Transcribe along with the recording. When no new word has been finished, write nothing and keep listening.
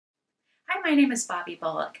my name is Bobbi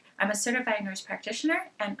Bullock. I'm a certified nurse practitioner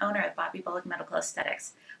and owner of Bobbi Bullock Medical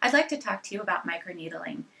Aesthetics. I'd like to talk to you about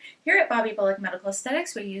microneedling. Here at Bobbi Bullock Medical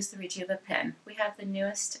Aesthetics, we use the Rejuvapen. We have the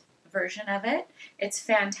newest version of it. It's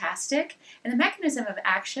fantastic, and the mechanism of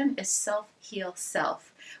action is self-heal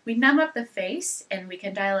self. We numb up the face, and we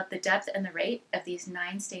can dial up the depth and the rate of these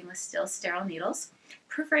 9 stainless steel sterile needles,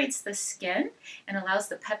 perforates the skin, and allows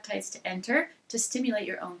the peptides to enter to stimulate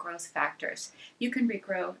your own growth factors. You can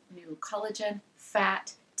regrow new collagen,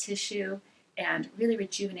 fat, tissue, and really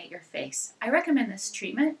rejuvenate your face. I recommend this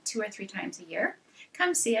treatment 2 or 3 times a year.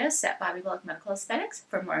 Come see us at Bobbi Bullock Medical Aesthetics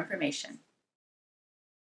for more information.